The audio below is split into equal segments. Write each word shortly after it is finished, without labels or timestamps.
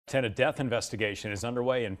A death investigation is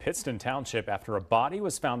underway in Pittston Township after a body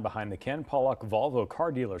was found behind the Ken Pollock Volvo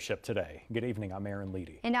car dealership today. Good evening, I'm Aaron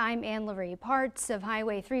Leedy. And I'm Ann Laree. Parts of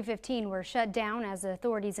Highway 315 were shut down as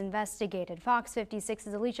authorities investigated. Fox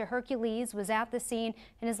 56's Alicia Hercules was at the scene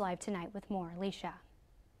and is live tonight with more. Alicia.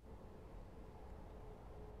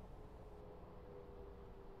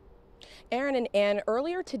 Aaron and Ann,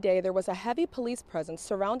 earlier today there was a heavy police presence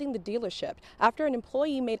surrounding the dealership after an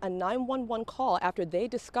employee made a 911 call after they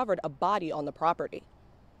discovered a body on the property.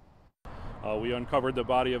 We uncovered the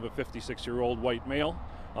body of a 56-year-old white male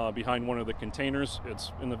behind one of the containers.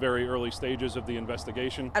 It's in the very early stages of the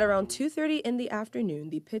investigation. At around 2:30 in the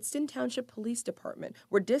afternoon, the Pittston Township Police Department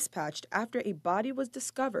were dispatched after a body was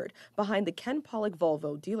discovered behind the Ken Pollock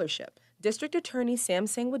Volvo dealership. District Attorney Sam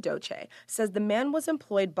Sangwadoche says the man was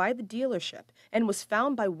employed by the dealership and was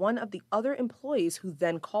found by one of the other employees who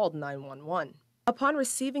then called 911. Upon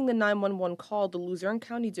receiving the 911 call, the Luzerne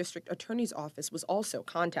County District Attorney's Office was also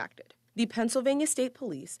contacted. The Pennsylvania State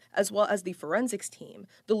Police, as well as the forensics team,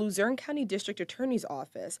 the Luzerne County District Attorney's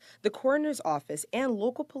Office, the Coroner's Office, and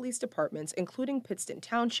local police departments, including Pittston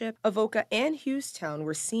Township, Avoca, and Hughestown,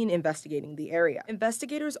 were seen investigating the area.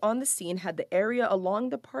 Investigators on the scene had the area along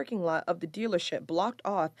the parking lot of the dealership blocked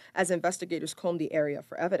off as investigators combed the area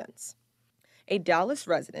for evidence. A Dallas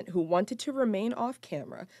resident who wanted to remain off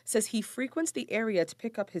camera says he frequents the area to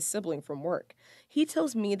pick up his sibling from work. He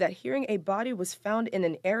tells me that hearing a body was found in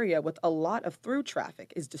an area with a lot of through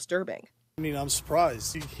traffic is disturbing. I mean, I'm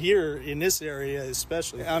surprised. Here in this area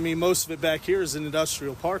especially, I mean, most of it back here is an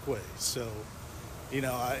industrial parkway. So, you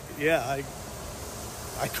know, I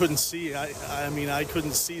couldn't see, I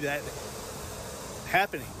couldn't see that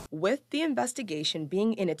happening. With the investigation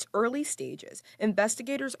being in its early stages,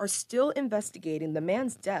 investigators are still investigating the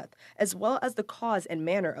man's death as well as the cause and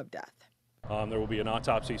manner of death. There will be an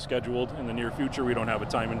autopsy scheduled in the near future. We don't have a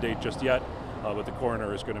time and date just yet, but the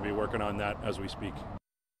coroner is going to be working on that as we speak.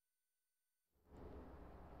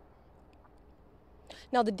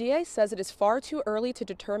 Now, the DA says it is far too early to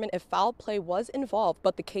determine if foul play was involved,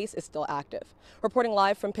 but the case is still active. Reporting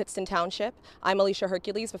live from Pittston Township, I'm Alicia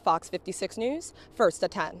Hercules with Fox 56 News, First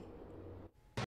at 10.